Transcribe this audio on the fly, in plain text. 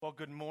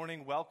Good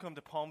morning. Welcome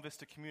to Palm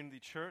Vista Community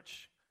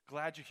Church.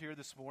 Glad you're here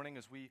this morning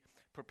as we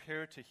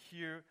prepare to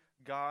hear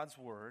God's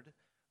Word.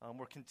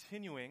 We're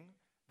continuing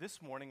this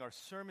morning our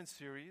sermon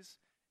series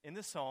in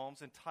the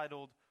Psalms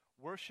entitled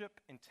Worship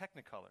in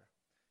Technicolor.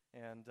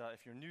 And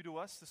if you're new to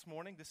us this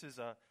morning, this is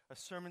a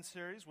sermon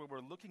series where we're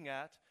looking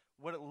at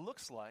what it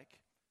looks like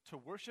to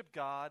worship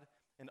God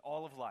in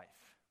all of life.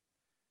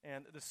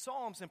 And the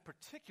Psalms in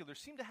particular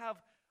seem to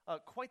have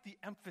quite the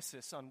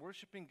emphasis on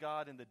worshiping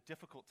God in the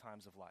difficult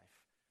times of life,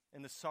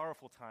 in the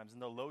sorrowful times, in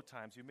the low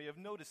times. You may have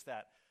noticed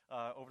that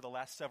over the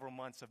last several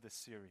months of this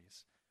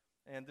series.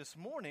 And this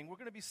morning, we're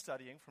going to be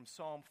studying from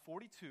Psalm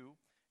 42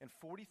 and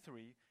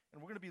 43,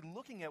 and we're going to be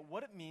looking at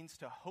what it means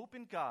to hope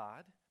in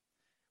God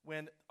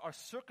when our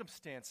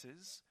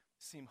circumstances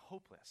seem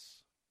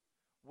hopeless.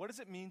 What does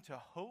it mean to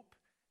hope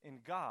in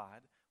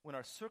God when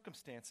our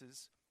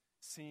circumstances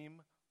seem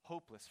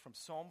hopeless? From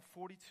Psalm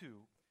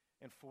 42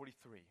 and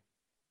 43.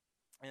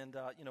 And,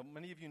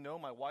 many of you know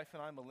my wife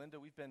and I, Melinda,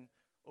 we've been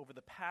over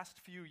the past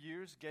few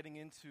years getting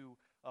into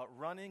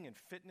running and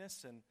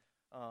fitness, and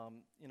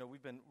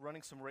we've been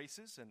running some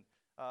races, and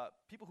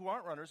people who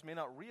aren't runners may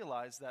not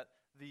realize that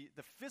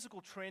the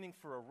physical training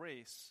for a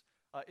race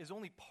is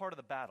only part of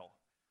the battle.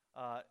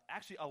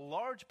 Actually, a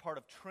large part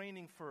of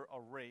training for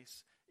a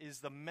race is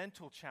the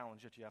mental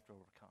challenge that you have to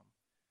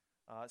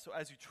overcome. So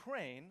as you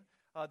train,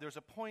 there's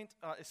a point,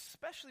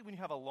 especially when you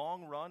have a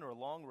long run or a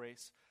long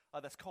race,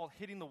 that's called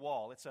hitting the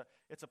wall. It's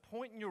a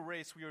point in your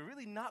race where you're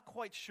really not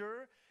quite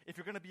sure if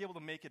you're going to be able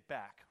to make it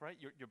back, right?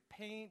 You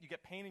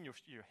get pain in your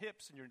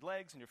hips and your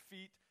legs and your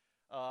feet.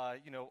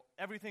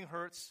 Everything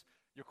hurts.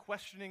 You're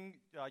questioning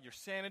your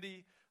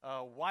sanity.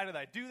 Why did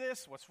I do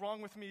this? What's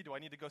wrong with me? Do I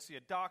need to go see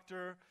a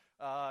doctor?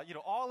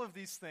 All of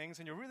these things,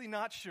 and you're really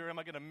not sure, am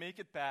I going to make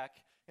it back?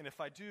 And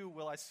if I do,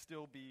 will I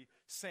still be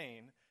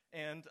sane?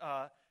 And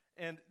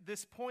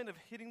this point of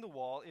hitting the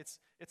wall,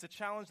 it's a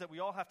challenge that we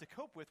all have to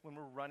cope with when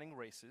we're running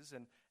races,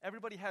 and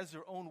everybody has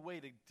their own way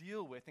to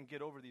deal with and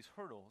get over these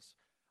hurdles.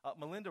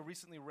 Melinda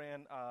recently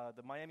ran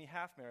the Miami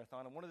Half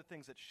Marathon, and one of the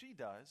things that she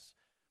does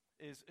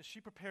is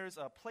she prepares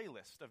a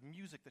playlist of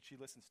music that she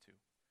listens to,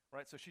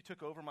 right? So she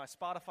took over my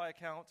Spotify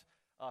account,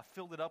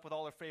 filled it up with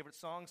all her favorite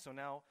songs, so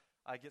now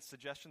I get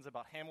suggestions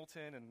about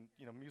Hamilton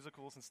and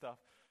musicals and stuff.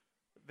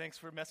 Thanks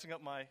for messing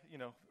up my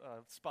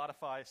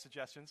Spotify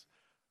suggestions.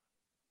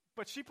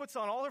 But she puts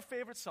on all her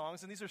favorite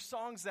songs, and these are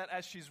songs that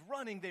as she's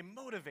running, they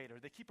motivate her.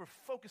 They keep her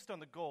focused on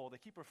the goal. They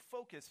keep her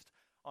focused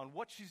on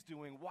what she's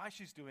doing, why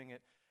she's doing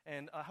it,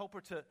 and help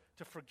her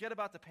to forget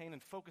about the pain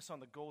and focus on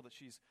the goal that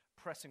she's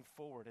pressing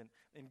forward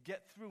and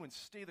get through and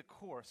stay the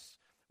course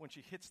when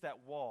she hits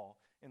that wall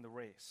in the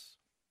race.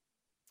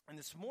 And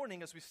this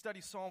morning, as we study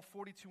Psalm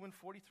 42 and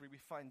 43, we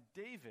find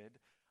David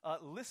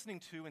listening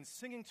to and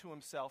singing to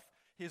himself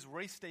his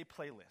race day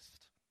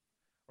playlist.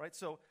 Right?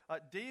 So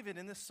David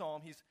in this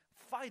psalm, he's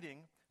fighting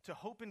to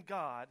hope in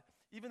God,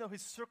 even though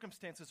his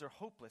circumstances are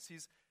hopeless.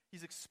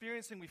 He's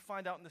experiencing, we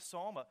find out in the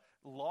psalm, a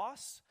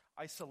loss,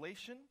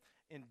 isolation,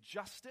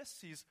 injustice.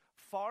 He's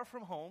far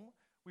from home.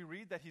 We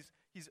read that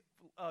he's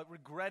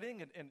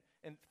regretting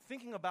and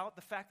thinking about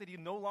the fact that he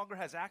no longer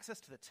has access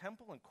to the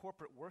temple and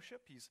corporate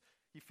worship.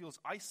 He feels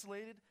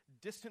isolated,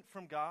 distant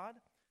from God.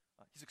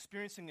 He's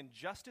experiencing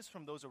injustice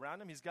from those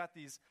around him. He's got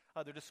these,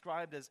 they're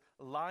described as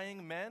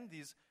lying men,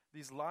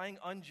 these lying,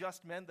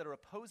 unjust men that are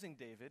opposing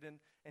David,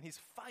 and he's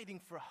fighting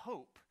for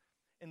hope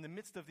in the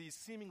midst of these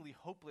seemingly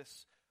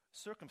hopeless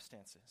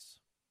circumstances.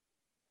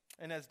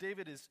 And as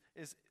David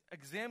is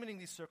examining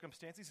these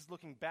circumstances, he's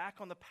looking back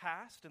on the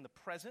past and the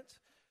present,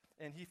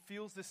 and he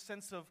feels this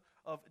sense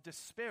of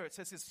despair. It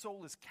says his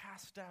soul is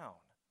cast down.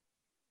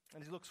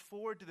 And as he looks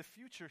forward to the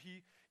future,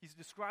 he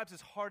describes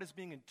his heart as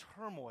being in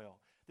turmoil.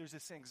 There's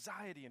this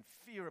anxiety and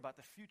fear about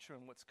the future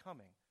and what's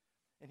coming.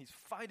 And he's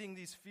fighting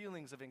these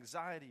feelings of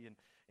anxiety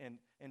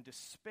and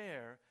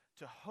despair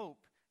to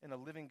hope in a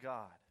living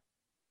God.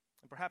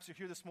 And perhaps you're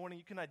here this morning,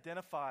 you can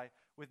identify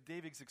with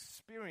David's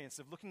experience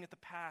of looking at the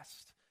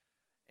past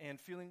and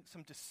feeling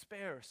some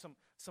despair,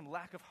 some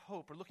lack of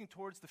hope, or looking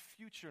towards the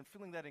future and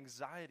feeling that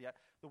anxiety.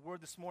 The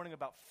word this morning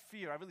about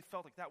fear, I really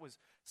felt like that was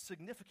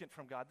significant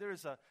from God. There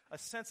is a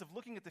sense of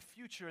looking at the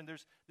future, and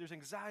there's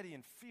anxiety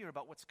and fear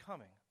about what's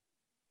coming.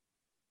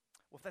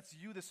 Well, if that's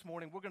you this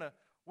morning, we're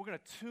going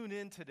to tune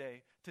in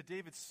today to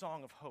David's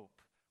song of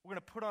hope. We're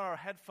going to put on our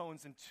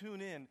headphones and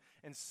tune in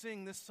and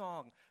sing this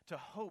song to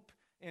hope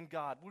in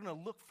God. We're going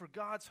to look for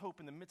God's hope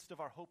in the midst of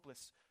our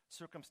hopeless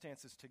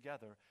circumstances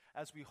together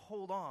as we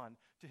hold on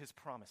to his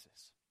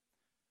promises.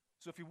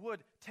 So if you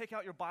would, take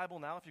out your Bible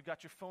now. If you've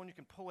got your phone, you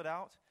can pull it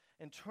out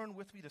and turn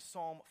with me to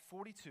Psalm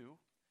 42.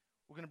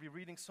 We're going to be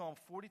reading Psalm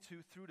 42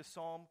 through to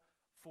Psalm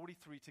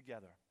 43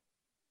 together.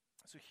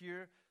 So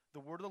hear the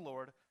word of the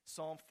Lord,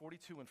 Psalm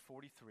 42 and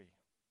 43.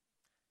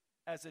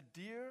 As a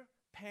deer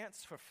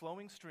pants for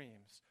flowing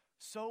streams,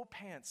 so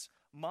pants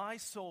my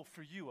soul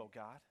for you, O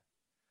God.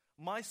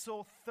 My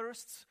soul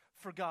thirsts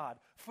for God,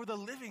 for the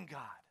living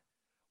God.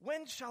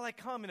 When shall I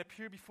come and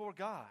appear before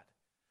God?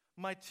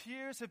 My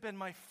tears have been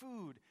my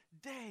food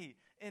day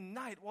and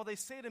night, while they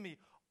say to me,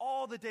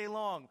 all the day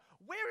long.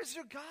 Where is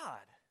your God?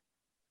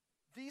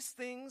 These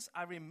things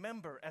I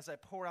remember as I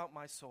pour out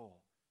my soul.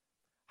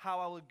 How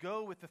I would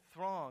go with the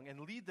throng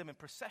and lead them in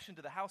procession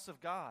to the house of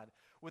God,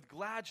 with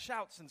glad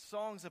shouts and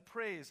songs of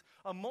praise,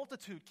 a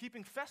multitude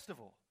keeping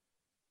festival.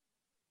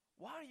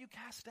 Why are you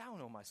cast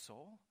down, O my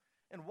soul?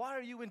 And why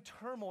are you in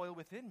turmoil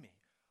within me?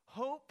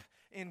 Hope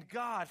in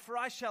God, for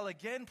I shall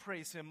again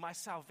praise him, my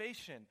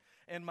salvation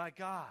and my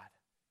God.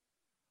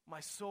 My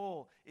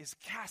soul is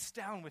cast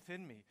down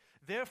within me.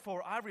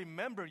 Therefore I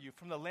remember you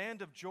from the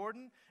land of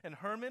Jordan and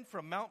Hermon,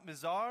 from Mount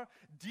Mizar.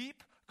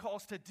 Deep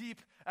calls to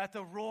deep at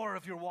the roar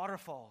of your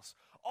waterfalls.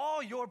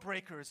 All your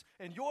breakers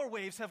and your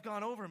waves have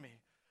gone over me.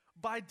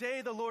 By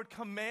day the Lord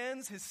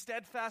commands his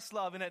steadfast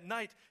love, and at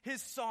night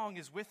his song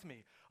is with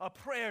me, a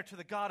prayer to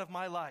the God of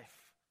my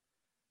life.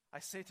 I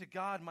say to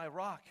God, my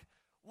rock,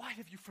 why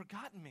have you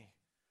forgotten me?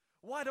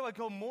 Why do I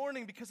go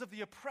mourning because of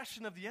the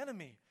oppression of the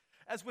enemy?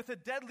 As with a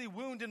deadly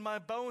wound in my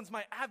bones,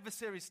 my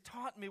adversaries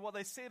taunt me while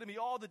they say to me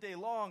all the day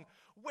long,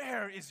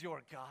 where is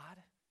your God?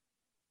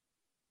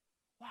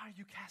 Why are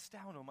you cast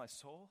down, O my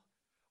soul?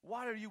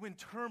 Why are you in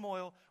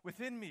turmoil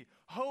within me?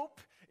 Hope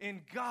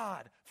in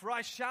God, for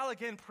I shall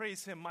again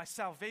praise him, my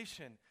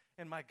salvation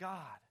and my God.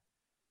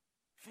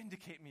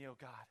 Vindicate me, O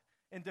God,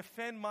 and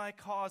defend my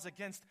cause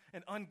against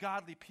an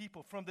ungodly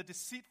people. From the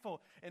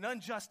deceitful and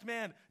unjust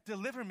man,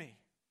 deliver me.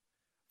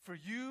 For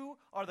you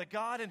are the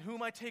God in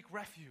whom I take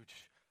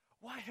refuge.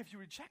 Why have you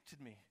rejected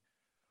me?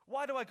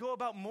 Why do I go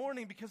about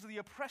mourning because of the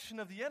oppression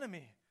of the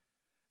enemy?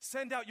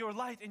 Send out your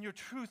light and your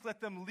truth. Let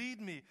them lead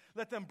me.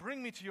 Let them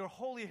bring me to your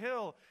holy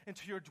hill and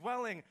to your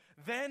dwelling.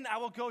 Then I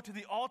will go to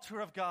the altar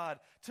of God,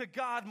 to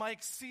God my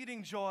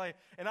exceeding joy,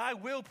 and I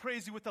will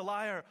praise you with the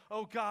lyre,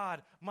 O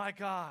God, my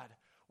God.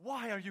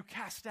 Why are you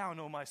cast down,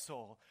 O my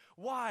soul?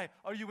 Why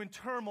are you in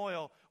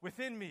turmoil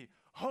within me?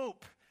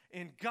 Hope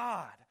in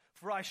God,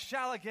 for I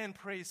shall again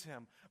praise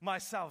him, my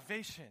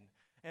salvation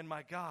and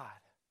my God.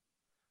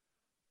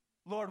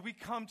 Lord, we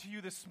come to you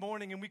this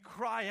morning and we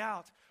cry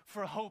out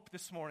for hope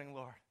this morning,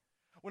 Lord.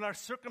 When our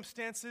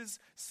circumstances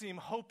seem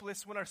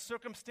hopeless, when our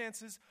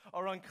circumstances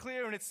are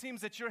unclear and it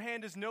seems that your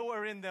hand is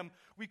nowhere in them,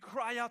 we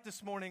cry out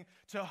this morning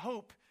to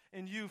hope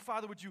in you.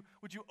 Father, would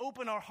you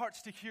open our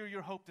hearts to hear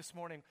your hope this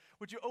morning?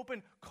 Would you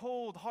open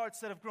cold hearts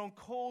that have grown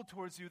cold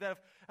towards you, that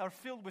are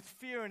filled with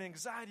fear and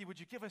anxiety? Would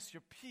you give us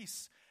your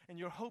peace and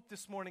your hope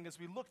this morning as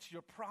we look to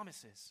your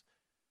promises?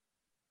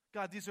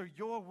 God, these are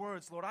your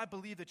words, Lord. I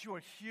believe that you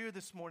are here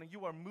this morning.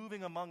 You are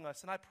moving among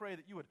us, and I pray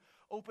that you would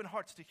open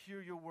hearts to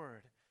hear your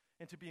word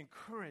and to be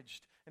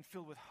encouraged and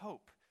filled with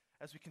hope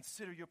as we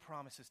consider your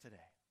promises today.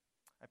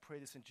 I pray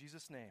this in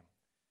Jesus' name.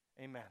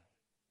 Amen.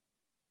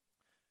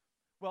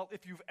 Well,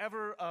 if you've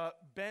ever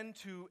been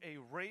to a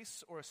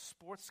race or a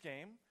sports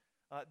game,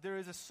 there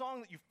is a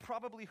song that you've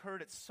probably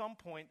heard at some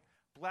point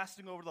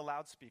blasting over the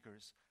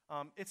loudspeakers.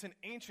 It's an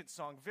ancient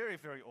song, very,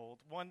 very old,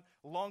 one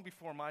long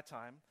before my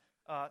time.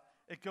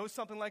 It goes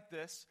something like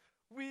this.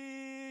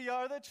 We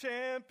are the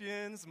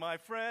champions, my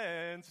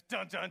friends.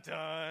 Dun, dun,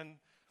 dun.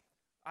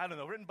 I don't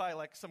know, written by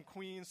like some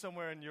queen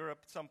somewhere in Europe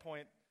at some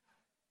point.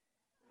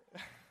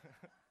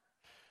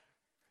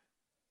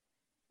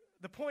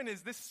 The point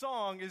is, this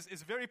song is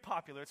very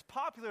popular. It's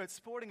popular at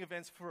sporting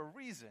events for a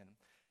reason.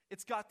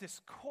 It's got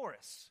this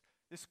chorus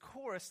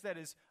that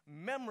is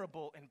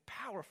memorable and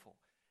powerful.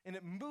 And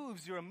it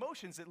moves your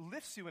emotions. It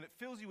lifts you and it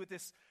fills you with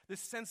this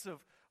sense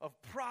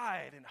of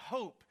pride and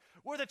hope.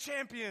 We're the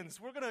champions.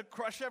 We're going to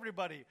crush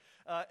everybody.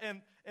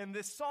 And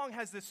this song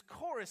has this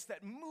chorus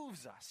that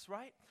moves us,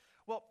 right?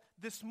 Well,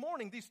 this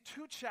morning, these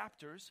two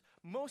chapters,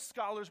 most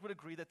scholars would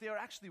agree that they are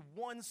actually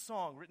one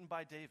song written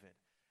by David.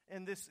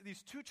 And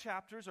these two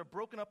chapters are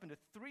broken up into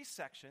three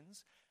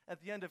sections.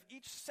 At the end of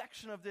each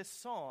section of this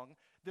song,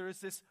 there is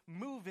this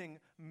moving,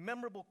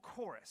 memorable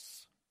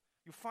chorus.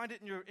 You find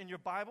it in your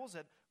Bibles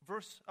at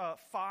verse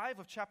 5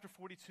 of chapter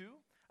 42,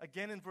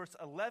 again in verse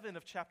 11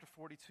 of chapter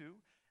 42,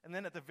 and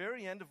then at the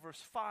very end of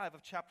verse 5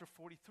 of chapter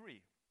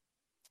 43.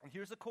 And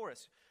here's the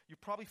chorus. You're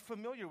probably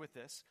familiar with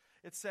this.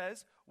 It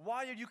says,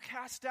 why are you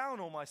cast down,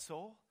 O my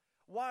soul?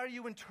 Why are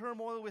you in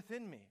turmoil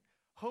within me?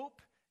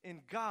 Hope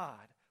in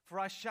God, for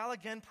I shall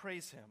again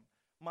praise him,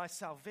 my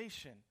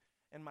salvation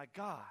and my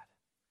God.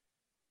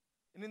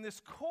 And in this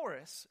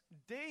chorus,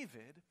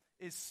 David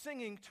is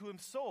singing to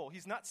his soul.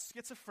 He's not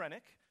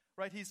schizophrenic,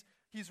 right?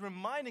 He's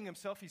reminding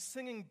himself, he's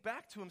singing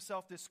back to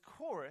himself this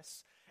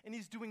chorus, and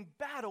he's doing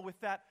battle with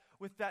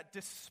that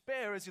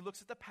despair as he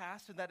looks at the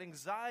past and that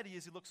anxiety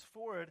as he looks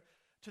forward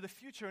to the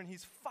future, and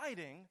he's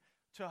fighting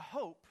to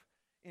hope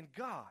in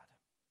God.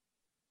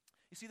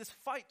 You see, this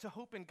fight to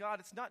hope in God,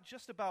 it's not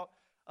just about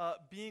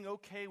being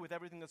okay with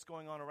everything that's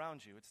going on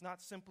around you. It's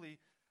not simply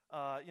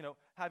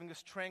having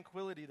this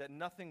tranquility that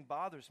nothing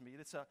bothers me.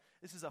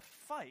 This is a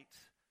fight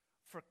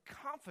for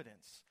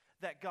confidence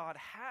that God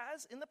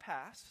has in the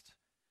past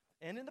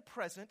and in the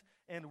present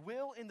and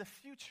will in the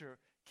future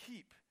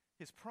keep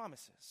his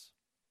promises.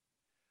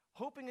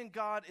 Hoping in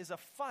God is a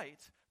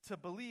fight to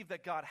believe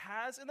that God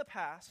has in the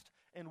past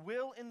and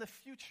will in the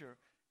future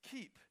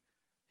keep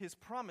his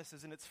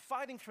promises, and it's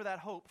fighting for that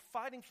hope,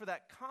 fighting for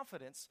that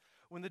confidence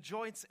when the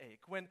joints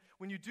ache, when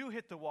you do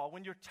hit the wall,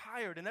 when you're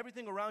tired and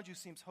everything around you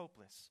seems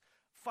hopeless.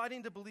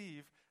 Fighting to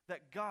believe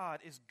that God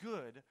is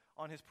good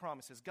on his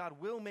promises. God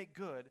will make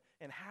good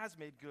and has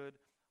made good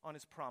on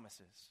his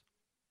promises.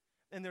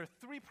 And there are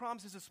three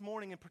promises this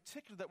morning in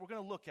particular that we're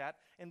going to look at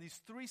in these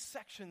three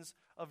sections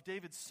of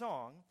David's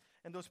song.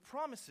 And those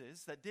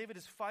promises that David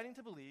is fighting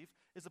to believe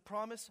is the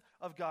promise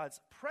of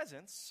God's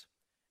presence,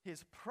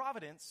 his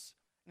providence,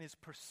 and his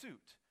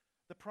pursuit.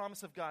 The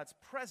promise of God's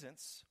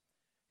presence,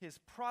 his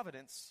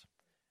providence,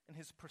 and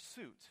his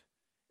pursuit.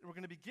 And we're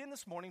going to begin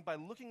this morning by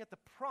looking at the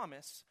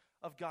promise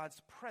of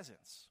God's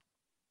presence.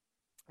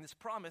 And this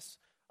promise,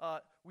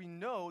 we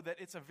know that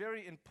it's a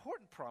very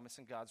important promise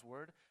in God's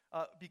word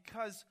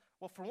because,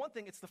 well, for one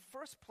thing, it's the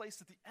first place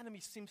that the enemy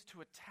seems to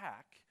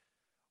attack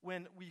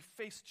when we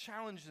face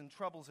challenges and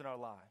troubles in our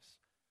lives.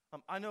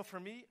 I know for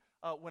me,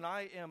 when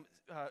I am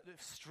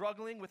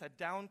struggling with a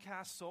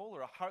downcast soul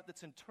or a heart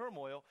that's in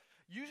turmoil,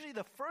 usually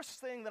the first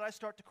thing that I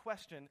start to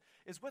question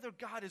is whether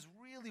God is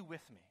really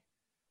with me.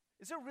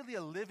 Is there really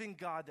a living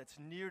God that's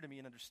near to me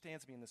and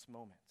understands me in this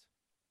moment?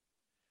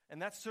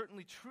 And that's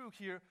certainly true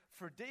here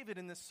for David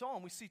in this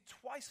psalm. We see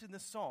twice in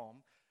this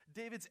psalm,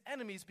 David's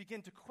enemies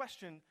begin to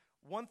question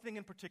one thing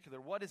in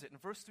particular. What is it? In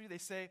verse 3, they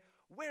say,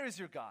 "Where is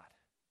your God?"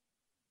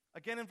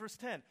 Again in verse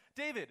 10,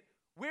 "David,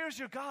 where's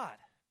your God?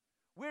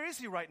 Where is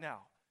he right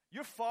now?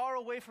 You're far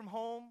away from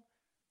home.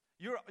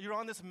 You're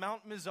on this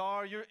Mount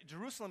Mizar.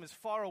 Jerusalem is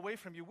far away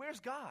from you.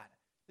 Where's God?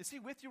 Is he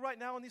with you right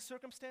now in these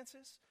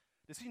circumstances?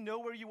 Does he know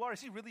where you are?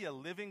 Is he really a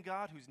living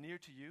God who's near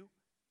to you?"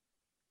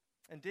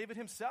 And David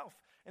himself,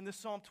 in this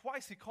psalm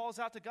twice, he calls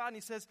out to God and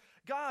he says,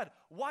 "God,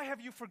 why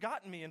have you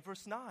forgotten me?" in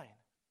verse 9.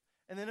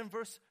 And then in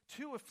verse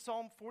 2 of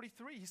Psalm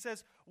 43, he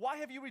says, "Why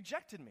have you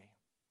rejected me?"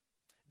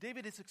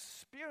 David is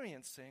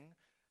experiencing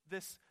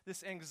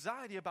this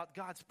anxiety about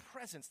God's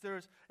presence.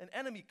 There's an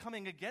enemy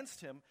coming against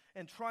him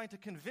and trying to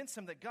convince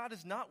him that God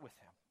is not with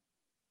him.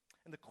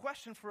 And the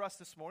question for us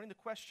this morning, the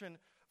question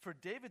for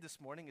David this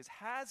morning is,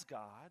 has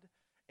God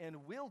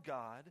and will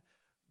God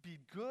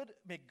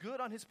make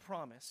good on his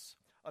promise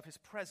of his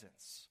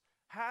presence?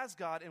 Has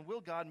God and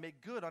will God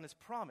make good on his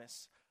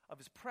promise of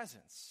his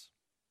presence?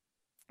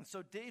 And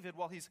so David,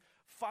 while he's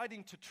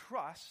fighting to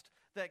trust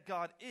that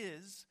God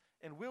is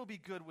and will be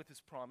good with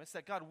his promise,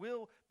 that God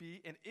will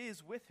be and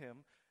is with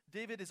him,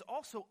 David is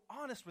also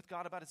honest with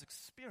God about his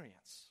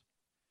experience.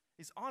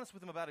 He's honest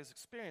with him about his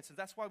experience, and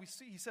that's why we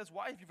see, he says,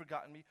 "Why have you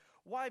forgotten me?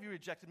 Why have you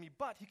rejected me?"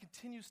 But he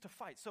continues to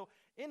fight. So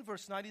in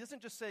verse 9, he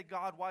doesn't just say,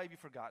 "God, why have you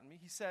forgotten me?"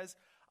 He says,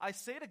 "I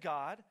say to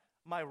God,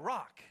 my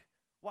rock,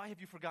 why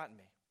have you forgotten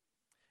me?"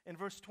 In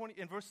verse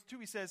 2,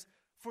 he says,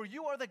 "For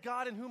you are the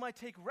God in whom I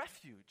take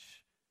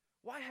refuge.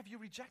 Why have you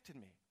rejected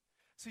me?"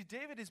 See,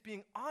 David is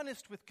being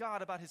honest with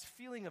God about his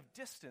feeling of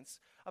distance,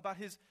 about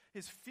his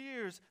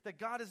fears that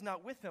God is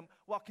not with him,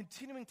 while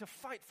continuing to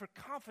fight for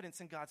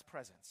confidence in God's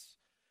presence.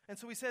 And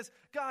so he says,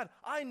 "God,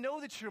 I know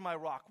that you're my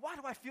rock. Why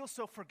do I feel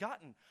so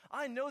forgotten?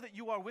 I know that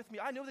you are with me.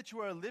 I know that you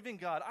are a living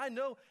God. I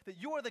know that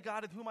you are the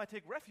God in whom I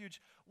take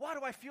refuge. Why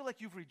do I feel like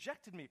you've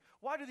rejected me?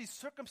 Why do these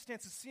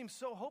circumstances seem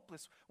so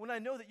hopeless when I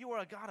know that you are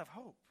a God of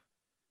hope?"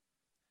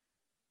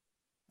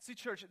 See,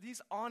 church,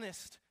 these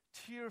honest,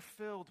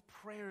 tear-filled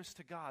prayers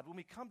to God, when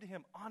we come to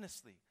him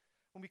honestly,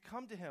 when we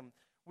come to him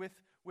with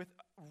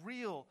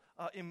real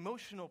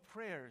emotional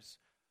prayers,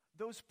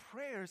 those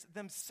prayers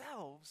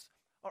themselves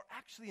are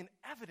actually an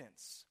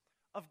evidence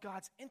of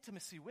God's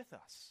intimacy with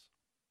us.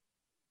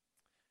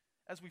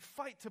 As we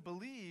fight to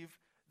believe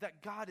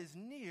that God is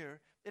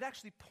near, it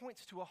actually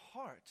points to a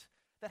heart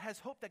that has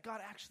hope that God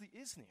actually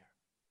is near.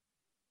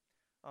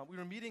 We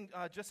were meeting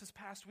just this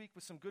past week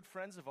with some good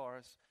friends of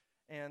ours,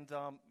 and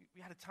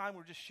we had a time we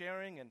were just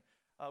sharing, and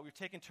we were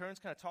taking turns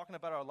kind of talking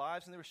about our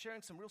lives, and they were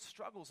sharing some real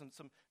struggles and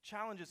some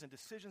challenges and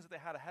decisions that they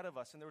had ahead of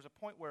us. And there was a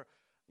point where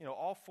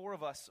all four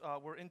of us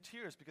were in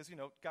tears because,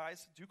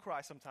 guys do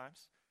cry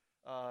sometimes.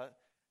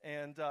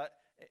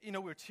 We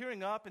were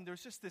tearing up, and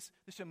there's just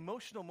this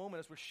emotional moment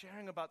as we're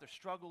sharing about their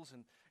struggles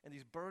and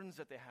these burdens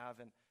that they have.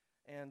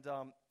 And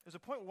there's a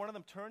point where one of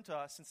them turned to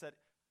us and said,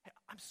 "Hey,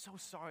 I'm so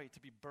sorry to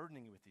be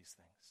burdening you with these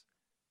things."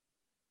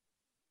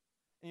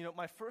 And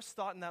my first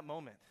thought in that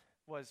moment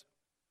was,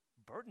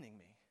 burdening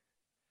me?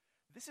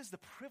 This is the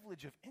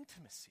privilege of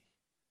intimacy.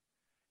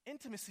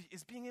 Intimacy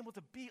is being able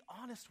to be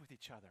honest with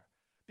each other,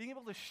 being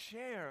able to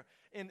share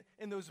in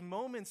those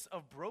moments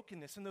of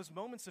brokenness, in those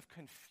moments of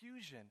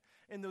confusion,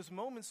 in those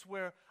moments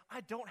where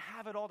I don't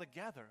have it all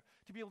together,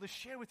 to be able to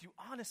share with you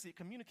honestly. It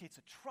communicates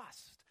a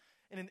trust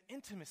and an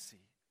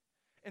intimacy.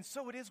 And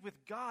so it is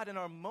with God in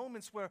our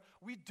moments where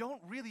we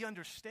don't really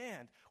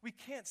understand. We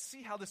can't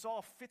see how this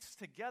all fits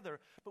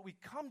together, but we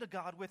come to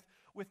God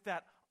with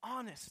that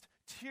honest,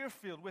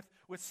 tear-filled,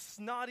 with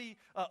snotty,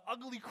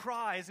 ugly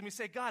cries, and we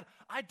say, "God,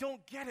 I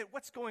don't get it.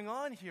 What's going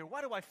on here? Why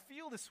do I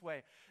feel this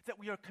way?" That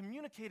we are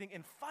communicating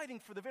and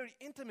fighting for the very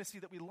intimacy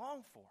that we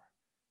long for.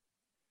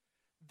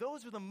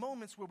 Those are the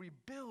moments where we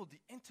build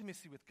the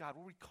intimacy with God,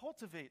 where we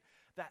cultivate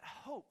that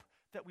hope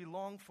that we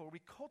long for.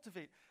 We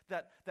cultivate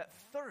that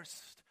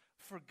thirst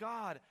for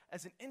God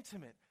as an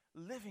intimate,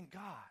 living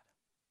God.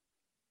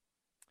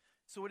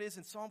 So it is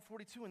in Psalm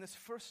 42, in this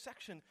first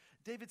section,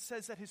 David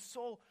says that his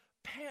soul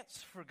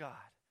pants for God.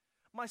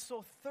 My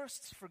soul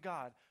thirsts for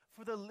God,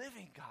 for the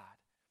living God.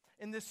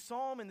 In this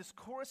psalm, in this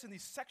chorus, in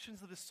these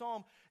sections of the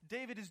psalm,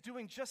 David is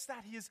doing just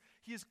that.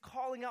 He is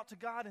calling out to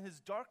God in his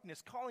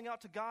darkness, calling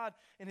out to God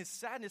in his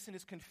sadness, in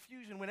his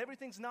confusion, when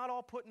everything's not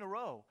all put in a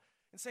row.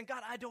 And saying,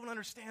 God, I don't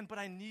understand, but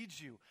I need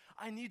you.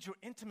 I need your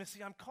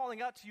intimacy. I'm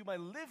calling out to you, my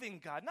living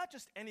God, not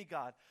just any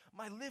God,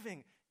 my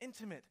living,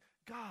 intimate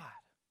God.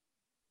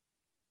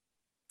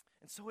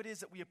 And so it is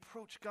that we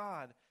approach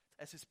God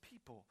as his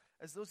people,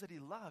 as those that he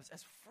loves,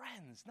 as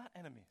friends, not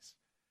enemies.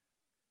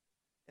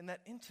 In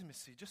that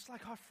intimacy, just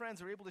like our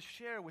friends are able to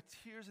share with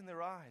tears in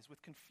their eyes,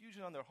 with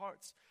confusion on their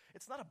hearts.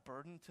 It's not a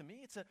burden to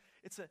me.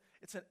 It's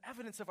an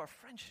evidence of our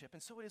friendship.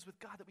 And so it is with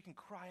God that we can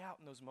cry out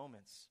in those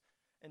moments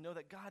and know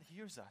that God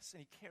hears us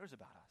and he cares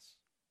about us.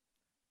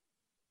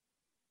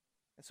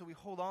 And so we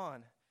hold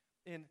on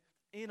in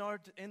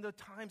the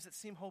times that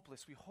seem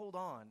hopeless. We hold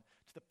on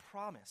to the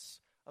promise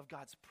of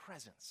God's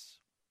presence.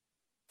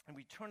 And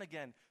we turn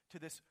again to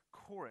this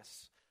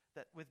chorus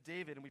that with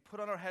David, and we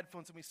put on our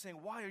headphones and we sing,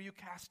 why are you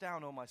cast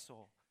down, O my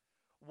soul?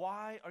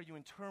 Why are you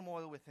in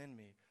turmoil within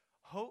me?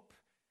 Hope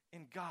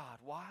in God.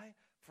 Why?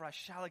 For I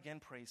shall again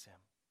praise him,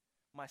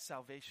 my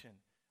salvation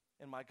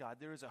and my God.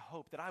 There is a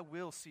hope that I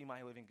will see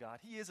my living God.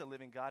 He is a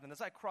living God, and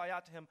as I cry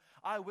out to him,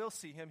 I will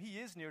see him. He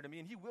is near to me,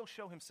 and he will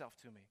show himself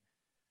to me.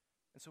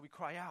 And so we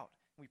cry out,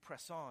 and we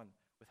press on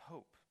with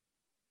hope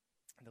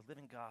and the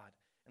living God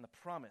and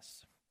the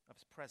promise of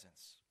his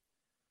presence.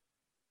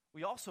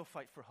 We also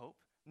fight for hope,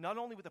 not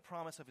only with the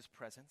promise of his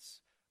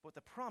presence, but with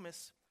the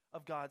promise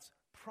of God's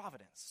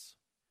providence.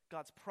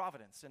 God's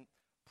providence. And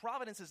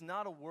providence is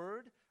not a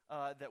word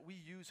that we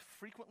use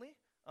frequently.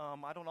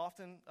 I don't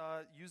often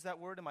use that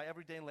word in my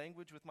everyday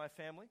language with my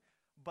family.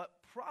 But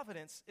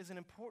providence is an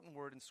important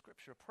word in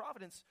Scripture.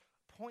 Providence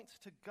points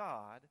to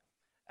God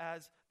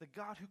as the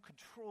God who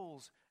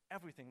controls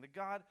everything, the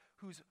God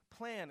whose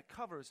plan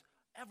covers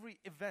every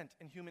event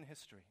in human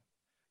history.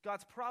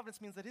 God's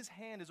providence means that his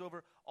hand is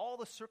over all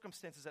the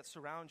circumstances that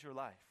surround your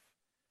life.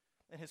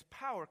 And his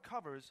power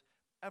covers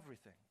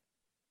everything.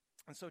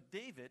 And so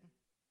David,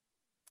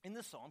 in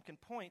this psalm, can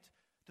point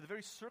to the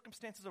very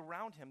circumstances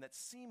around him that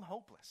seem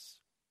hopeless.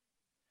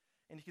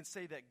 And he can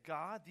say that,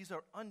 God, these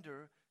are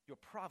under your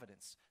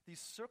providence.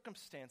 These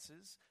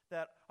circumstances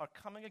that are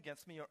coming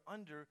against me are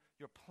under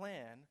your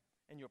plan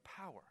and your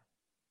power.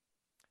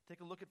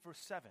 Take a look at verse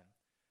 7.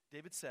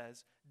 David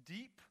says,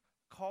 deep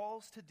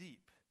calls to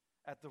deep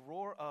at the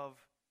roar of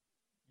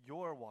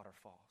your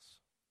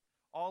waterfalls.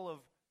 All of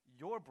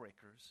your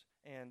breakers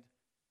and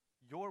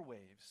your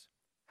waves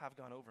have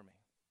gone over me.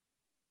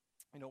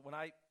 You know, when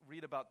I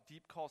read about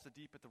deep calls to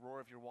deep at the roar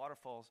of your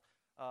waterfalls,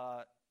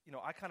 I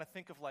kind of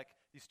think of like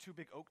these two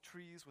big oak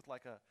trees with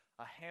like a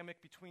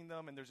hammock between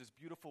them, and there's this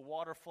beautiful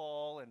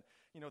waterfall, and,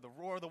 the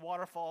roar of the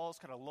waterfalls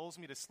kind of lulls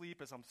me to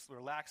sleep as I'm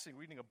relaxing,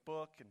 reading a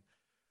book, and,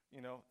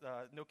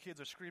 no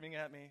kids are screaming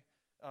at me.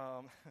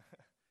 I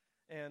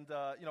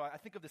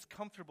think of this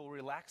comfortable,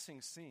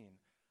 relaxing scene.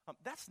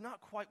 That's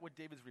not quite what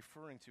David's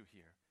referring to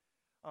here.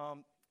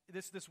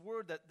 This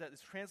word that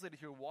is translated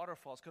here,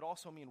 waterfalls, could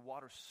also mean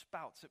water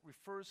spouts. It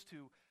refers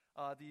to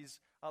these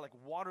like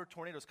water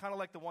tornadoes, kind of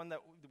like the one that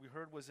we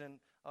heard was in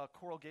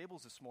Coral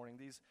Gables this morning.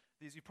 These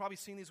you've probably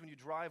seen these when you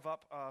drive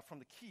up from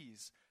the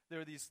Keys. There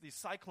are these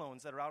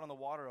cyclones that are out on the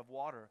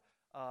water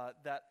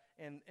that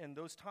in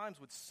those times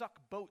would suck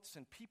boats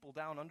and people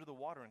down under the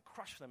water and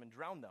crush them and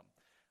drown them.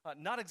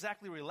 Not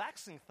exactly a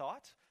relaxing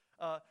thought,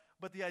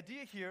 but the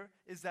idea here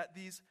is that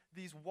these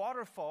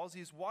waterfalls,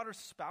 these water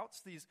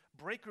spouts, these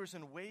breakers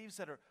and waves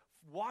that are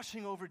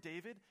washing over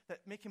David,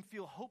 that make him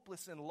feel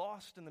hopeless and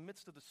lost in the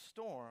midst of the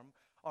storm,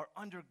 are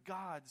under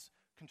God's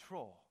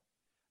control.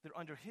 They're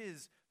under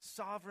his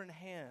sovereign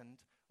hand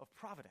of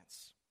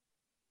providence.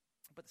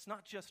 But it's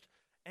not just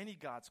any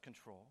God's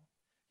control.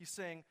 He's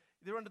saying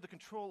they're under the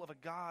control of a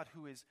God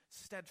who is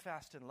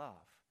steadfast in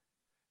love.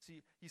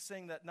 See, he's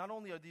saying that not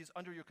only are these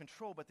under your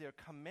control, but they're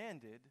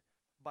commanded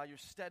by your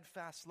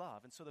steadfast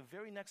love. And so the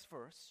very next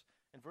verse,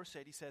 in verse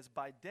 8, he says,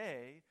 by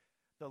day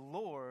the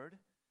Lord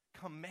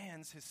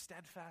commands his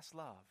steadfast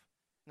love,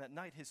 and at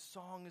night his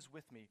song is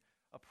with me,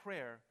 a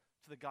prayer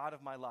to the God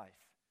of my life.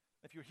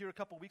 If you were here a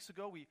couple weeks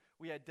ago,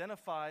 we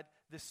identified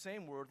this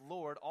same word,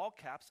 Lord, all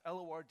caps,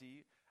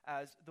 L-O-R-D,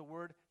 as the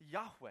word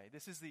Yahweh.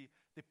 This is the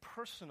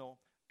personal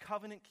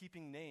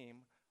covenant-keeping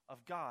name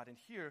of God. And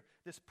here,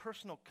 this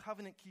personal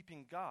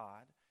covenant-keeping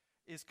God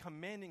is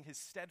commanding his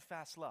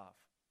steadfast love.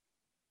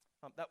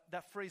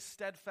 That phrase,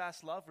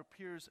 steadfast love,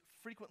 appears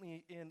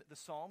frequently in the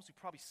Psalms. You've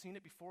probably seen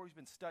it before. You've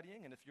been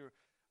studying. And if you're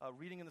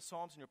reading in the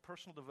Psalms in your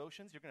personal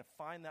devotions, you're going to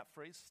find that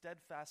phrase,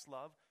 steadfast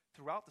love,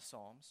 throughout the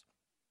Psalms.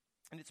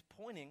 And it's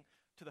pointing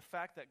to the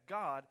fact that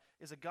God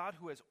is a God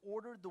who has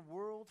ordered the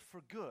world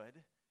for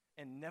good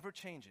and never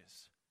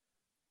changes.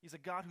 He's a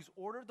God who's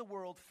ordered the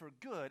world for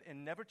good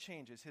and never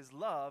changes. His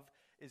love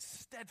is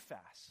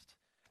steadfast.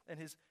 and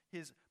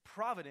his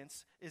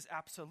providence is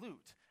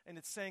absolute. And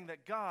it's saying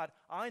that, God,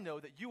 I know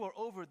that you are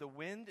over the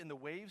wind and the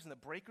waves and the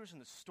breakers and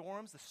the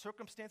storms, the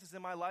circumstances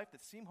in my life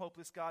that seem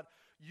hopeless. God,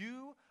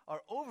 you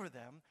are over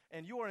them,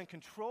 and you are in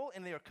control,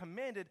 and they are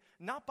commanded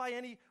not by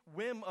any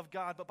whim of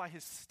God, but by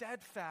his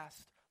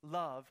steadfast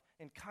love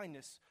and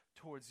kindness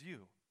towards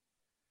you.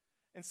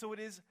 And so it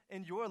is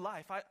in your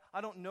life.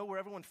 I don't know where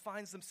everyone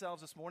finds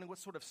themselves this morning, what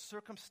sort of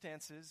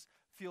circumstances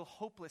feel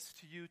hopeless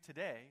to you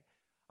today.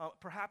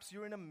 Perhaps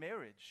you're in a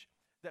marriage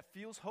that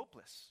feels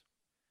hopeless.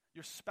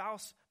 Your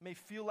spouse may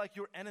feel like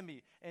your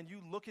enemy, and you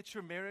look at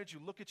your marriage, you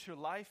look at your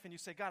life, and you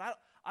say, God,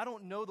 I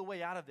don't know the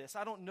way out of this.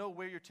 I don't know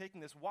where you're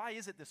taking this. Why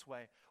is it this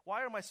way?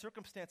 Why are my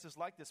circumstances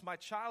like this? My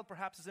child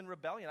perhaps is in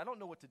rebellion. I don't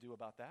know what to do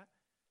about that.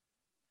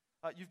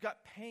 You've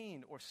got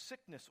pain or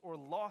sickness or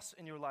loss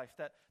in your life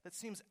that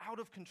seems out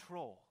of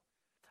control,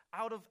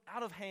 out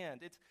of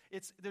hand.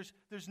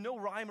 There's no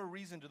rhyme or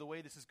reason to the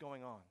way this is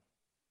going on.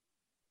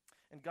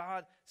 And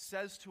God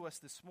says to us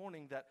this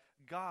morning that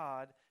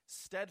God's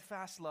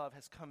steadfast love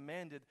has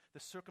commanded the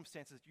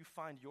circumstances that you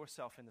find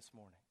yourself in this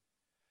morning.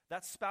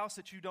 That spouse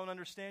that you don't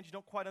understand, you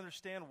don't quite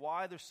understand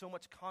why there's so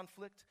much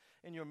conflict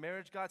in your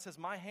marriage, God says,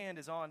 my hand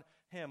is on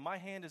him, my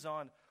hand is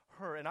on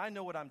her, and I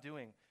know what I'm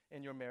doing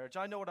in your marriage.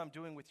 I know what I'm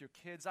doing with your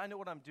kids. I know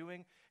what I'm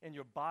doing in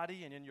your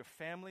body and in your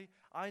family.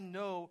 I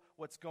know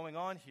what's going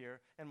on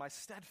here, and my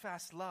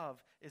steadfast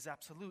love is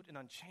absolute and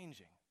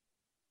unchanging.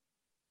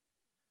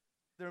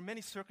 There are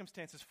many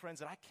circumstances, friends,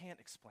 that I can't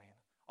explain.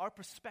 Our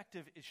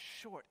perspective is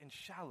short and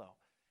shallow.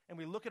 And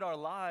we look at our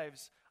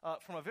lives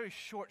from a very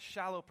short,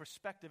 shallow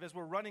perspective. As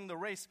we're running the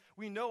race,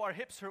 we know our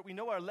hips hurt, we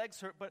know our legs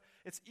hurt, but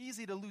it's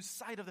easy to lose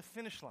sight of the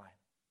finish line.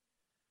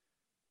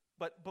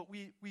 But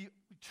we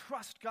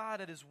trust God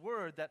at his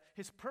word that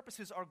his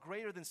purposes are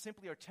greater than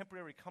simply our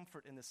temporary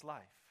comfort in this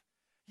life.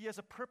 He has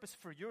a purpose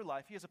for your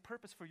life. He has a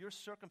purpose for your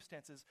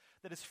circumstances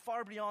that is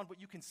far beyond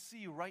what you can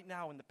see right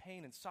now in the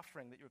pain and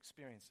suffering that you're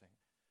experiencing.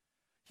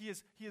 He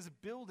is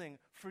building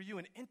for you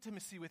an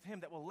intimacy with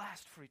him that will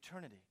last for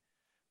eternity.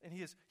 And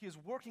he is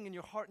working in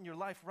your heart and your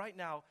life right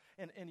now,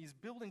 and he's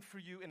building for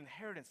you an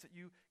inheritance that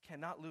you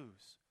cannot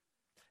lose.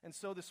 And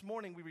so this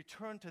morning we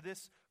return to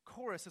this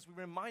chorus as we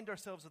remind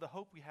ourselves of the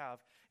hope we have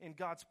in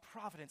God's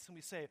providence, and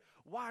we say,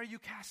 why are you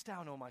cast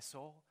down, O my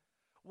soul?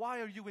 Why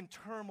are you in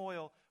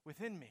turmoil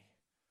within me?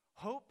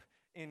 Hope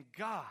in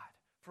God,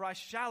 for I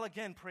shall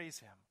again praise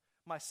him,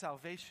 my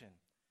salvation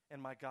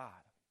and my God.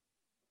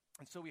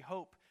 And so we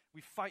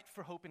fight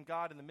for hope in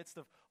God in the midst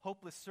of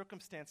hopeless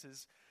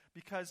circumstances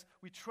because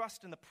we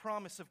trust in the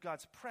promise of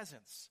God's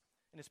presence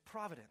and his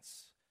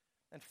providence.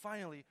 And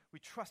finally, we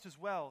trust as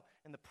well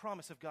in the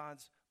promise of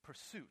God's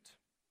pursuit.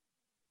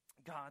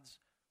 God's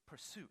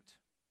pursuit.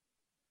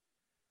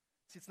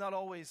 See, it's not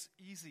always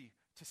easy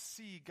to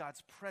see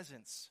God's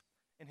presence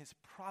and his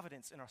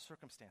providence in our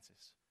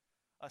circumstances.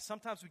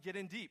 Sometimes we get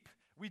in deep.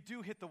 We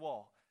do hit the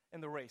wall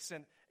in the race,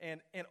 and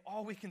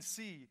all we can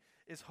see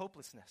is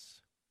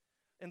hopelessness.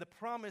 And the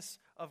promise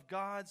of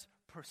God's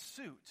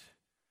pursuit,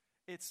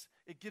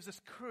 it gives us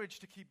courage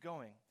to keep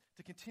going,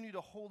 to continue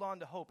to hold on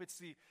to hope.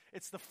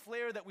 It's the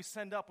flare that we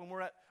send up when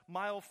we're at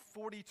mile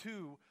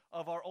 42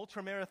 of our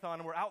ultra marathon,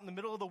 and we're out in the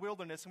middle of the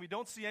wilderness, and we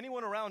don't see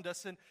anyone around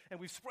us, and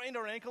we've sprained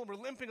our ankle, and we're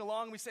limping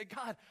along, and we say,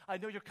 God, I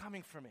know you're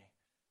coming for me.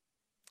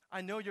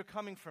 I know you're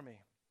coming for me.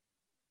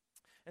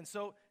 And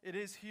so it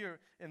is here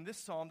in this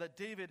psalm that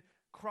David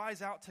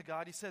cries out to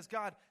God. He says,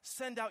 God,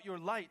 send out your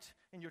light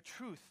and your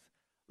truth.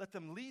 Let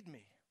them lead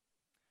me.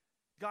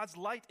 God's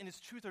light and his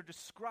truth are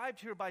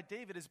described here by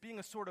David as being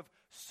a sort of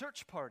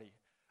search party,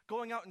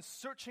 going out and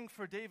searching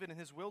for David in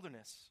his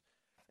wilderness.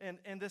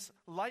 And this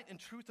light and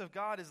truth of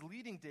God is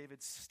leading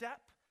David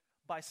step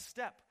by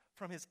step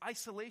from his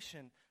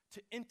isolation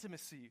to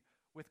intimacy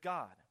with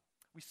God.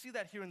 We see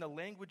that here in the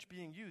language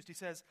being used. He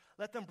says,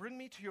 let them bring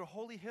me to your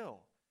holy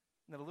hill.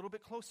 And then a little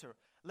bit closer,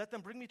 let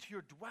them bring me to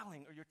your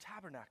dwelling or your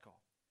tabernacle.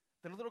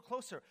 Then a little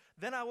closer,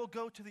 then I will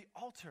go to the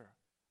altar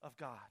of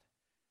God.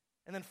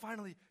 And then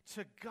finally,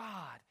 to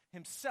God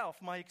himself,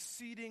 my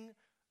exceeding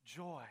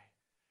joy.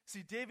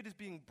 See, David is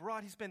being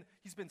brought, he's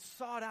been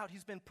sought out,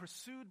 he's been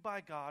pursued by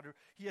God, or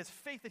he has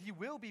faith that he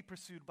will be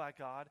pursued by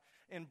God,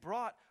 and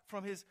brought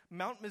from his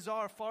Mount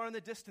Mizar far in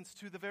the distance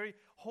to the very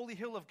holy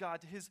hill of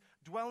God, to his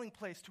dwelling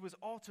place, to his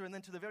altar, and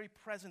then to the very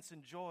presence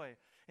and joy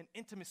and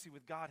intimacy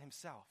with God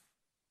himself.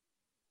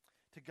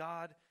 To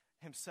God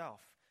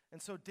himself.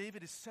 And so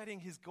David is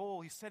setting his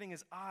goal, he's setting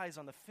his eyes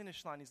on the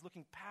finish line, he's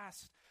looking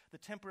past the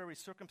temporary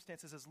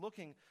circumstances, is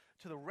looking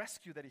to the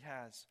rescue that he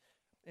has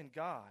in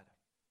God.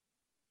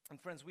 And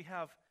friends, we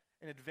have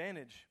an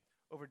advantage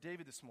over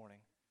David this morning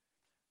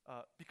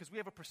because we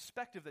have a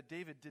perspective that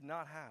David did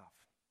not have.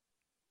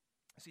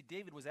 See,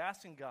 David was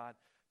asking God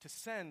to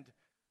send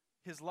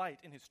his light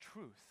and his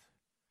truth.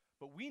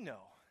 But we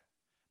know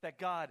that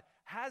God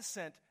has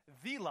sent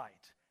the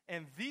light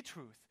and the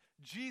truth,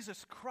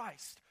 Jesus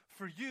Christ,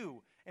 for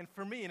you and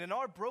for me. And in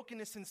our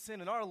brokenness and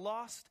sin, in our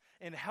lost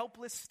and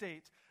helpless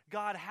state,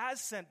 God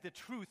has sent the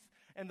truth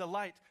and the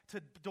light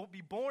to don't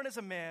be born as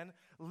a man,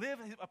 live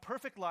a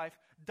perfect life,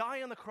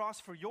 die on the cross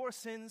for your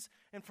sins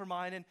and for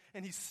mine.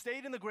 And he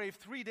stayed in the grave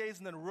 3 days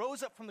and then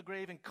rose up from the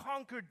grave and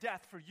conquered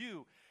death for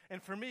you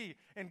and for me.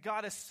 And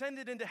God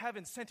ascended into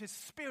heaven, sent his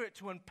Spirit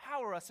to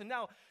empower us, and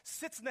now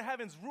sits in the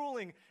heavens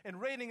ruling and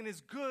reigning in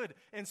his good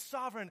and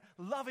sovereign,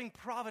 loving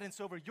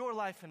providence over your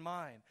life and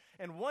mine.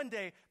 And one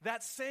day,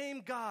 that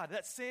same God,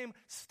 that same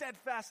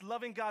steadfast,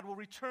 loving God will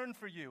return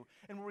for you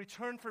and will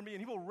return for me, and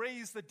he will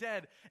raise the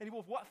dead, and he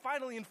will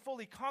finally and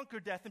fully conquer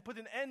death and put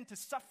an end to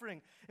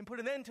suffering and put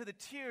an end to the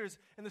tears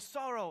and the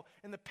sorrow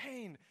and the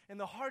pain and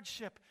the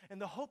hardship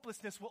and the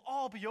hopelessness will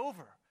all be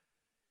over.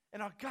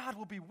 And our God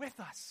will be with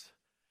us.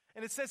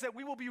 And it says that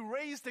we will be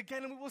raised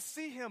again and we will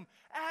see him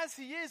as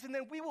he is, and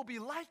then we will be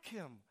like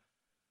him.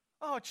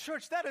 Oh,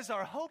 church, that is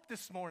our hope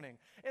this morning.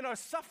 In our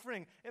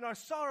suffering, in our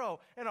sorrow,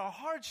 in our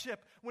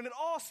hardship, when it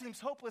all seems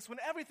hopeless, when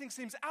everything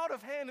seems out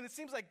of hand and it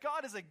seems like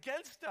God is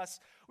against us,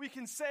 we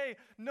can say,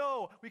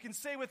 no, we can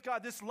say with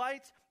God, this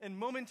light and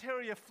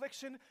momentary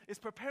affliction is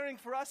preparing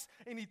for us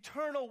an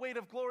eternal weight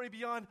of glory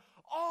beyond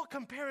all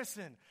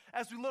comparison,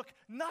 as we look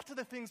not to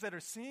the things that are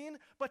seen,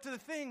 but to the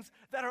things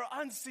that are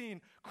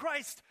unseen.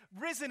 Christ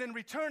risen and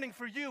returning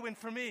for you and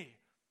for me.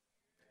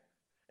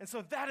 And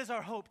so that is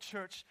our hope,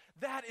 church.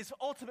 That is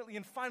ultimately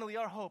and finally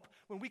our hope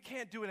when we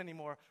can't do it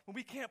anymore, when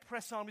we can't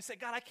press on. We say,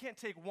 God, I can't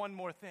take one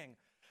more thing.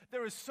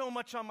 There is so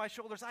much on my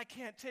shoulders. I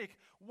can't take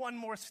one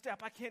more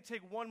step. I can't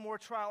take one more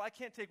trial. I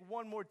can't take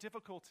one more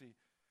difficulty.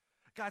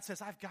 God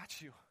says, I've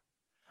got you.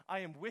 I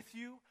am with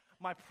you.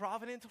 My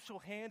providential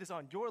hand is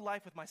on your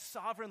life with my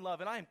sovereign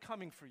love, and I am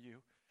coming for you.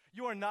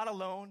 You are not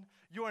alone.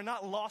 You are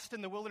not lost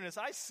in the wilderness.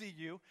 I see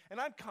you, and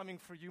I'm coming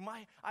for you.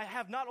 I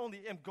have not only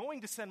am going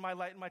to send my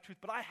light and my truth,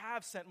 but I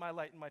have sent my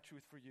light and my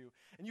truth for you.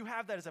 And you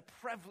have that as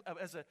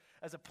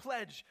a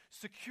pledge,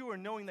 secure,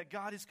 knowing that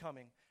God is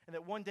coming, and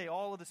that one day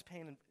all of this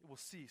pain will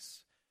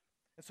cease.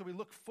 And so we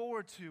look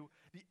forward to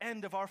the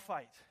end of our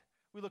fight.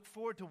 We look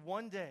forward to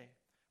one day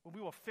when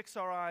we will fix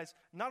our eyes,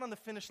 not on the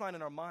finish line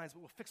in our minds, but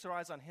we'll fix our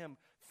eyes on him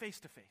face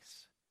to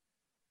face.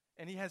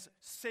 And he has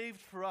saved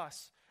for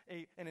us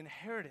an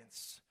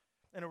inheritance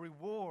and a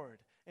reward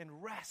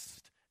and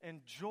rest and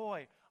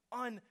joy,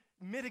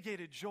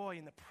 unmitigated joy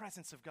in the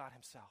presence of God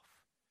himself.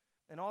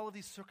 And all of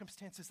these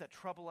circumstances that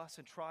trouble us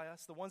and try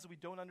us, the ones that we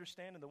don't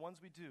understand and the ones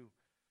we do,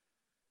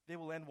 they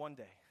will end one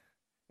day.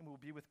 And we'll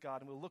be with God,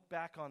 and we'll look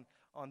back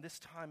on this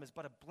time as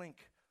but a blink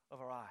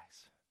of our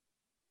eyes.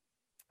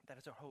 That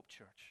is our hope,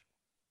 church.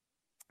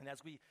 And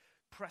as we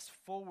press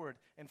forward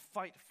and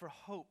fight for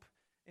hope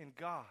in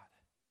God,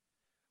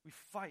 we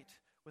fight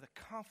with a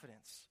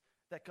confidence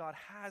that God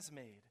has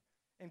made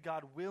and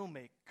God will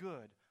make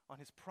good on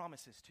his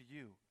promises to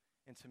you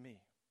and to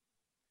me,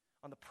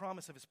 on the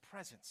promise of his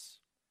presence,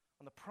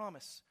 on the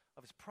promise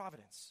of his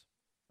providence,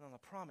 and on the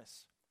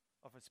promise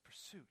of his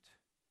pursuit.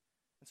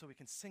 And so we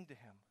can sing to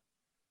him,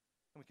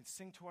 and we can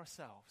sing to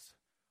ourselves,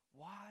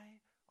 why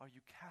are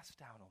you cast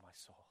down, O my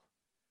soul?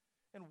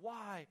 And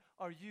why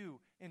are you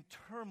in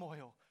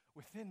turmoil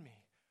within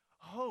me?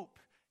 Hope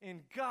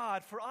in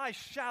God, for I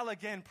shall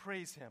again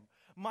praise him,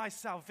 my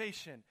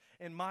salvation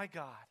and my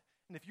God.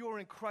 And if you are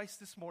in Christ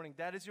this morning,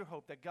 that is your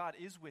hope, that God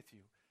is with you,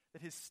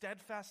 that his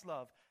steadfast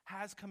love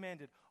has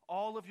commanded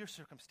all of your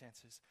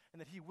circumstances,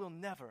 and that he will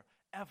never,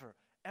 ever,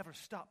 ever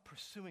stop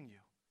pursuing you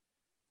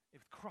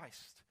with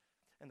Christ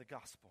and the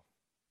gospel.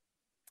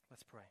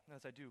 Let's pray. And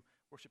as I do,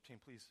 worship team,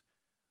 please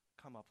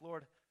come up.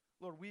 Lord,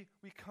 we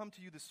come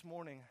to you this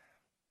morning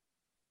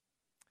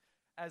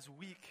as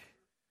weak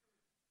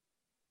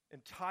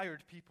and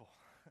tired people.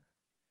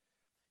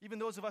 Even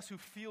those of us who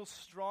feel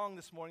strong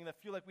this morning, that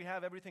feel like we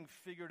have everything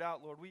figured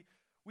out, Lord,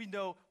 we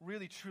know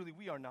really, truly,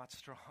 we are not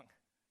strong.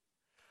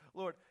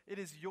 Lord, it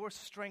is your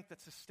strength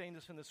that sustains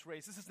us in this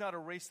race. This is not a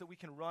race that we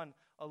can run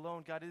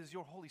alone, God. It is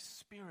your Holy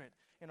Spirit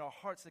in our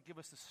hearts that give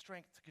us the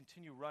strength to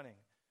continue running,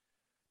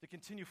 to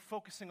continue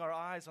focusing our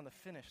eyes on the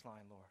finish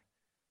line, Lord.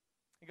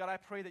 And God, I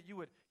pray that you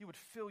would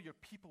fill your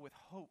people with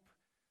hope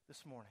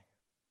this morning.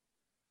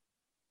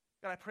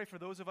 God, I pray for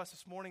those of us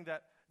this morning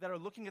that are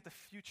looking at the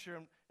future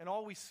and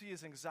all we see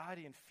is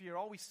anxiety and fear.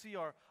 All we see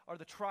are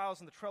the trials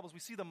and the troubles. We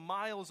see the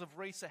miles of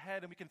race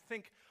ahead, and we can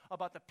think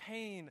about the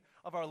pain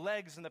of our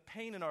legs and the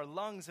pain in our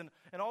lungs, and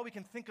all we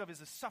can think of is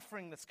the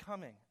suffering that's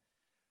coming.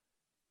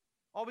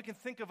 All we can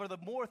think of are the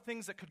more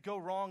things that could go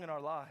wrong in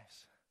our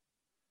lives.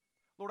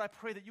 Lord, I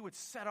pray that you would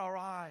set our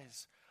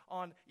eyes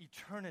on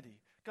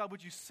eternity. God,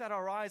 would you set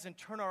our eyes and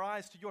turn our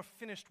eyes to your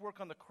finished work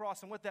on the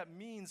cross and what that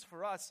means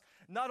for us,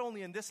 not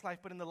only in this life,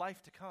 but in the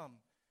life to come.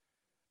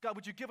 God,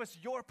 would you give us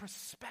your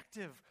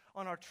perspective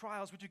on our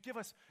trials? Would you give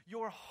us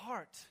your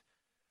heart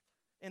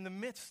in the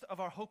midst of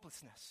our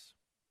hopelessness?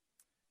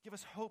 Give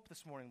us hope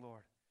this morning,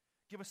 Lord.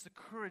 Give us the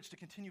courage to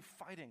continue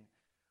fighting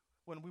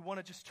when we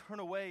want to just turn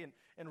away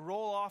and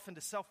roll off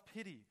into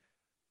self-pity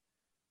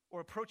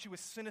or approach you with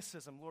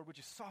cynicism. Lord, would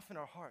you soften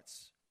our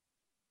hearts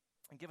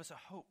and give us a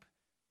hope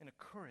and a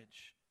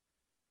courage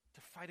to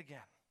fight again.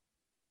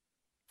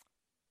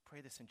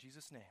 Pray this in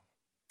Jesus' name.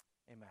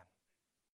 Amen.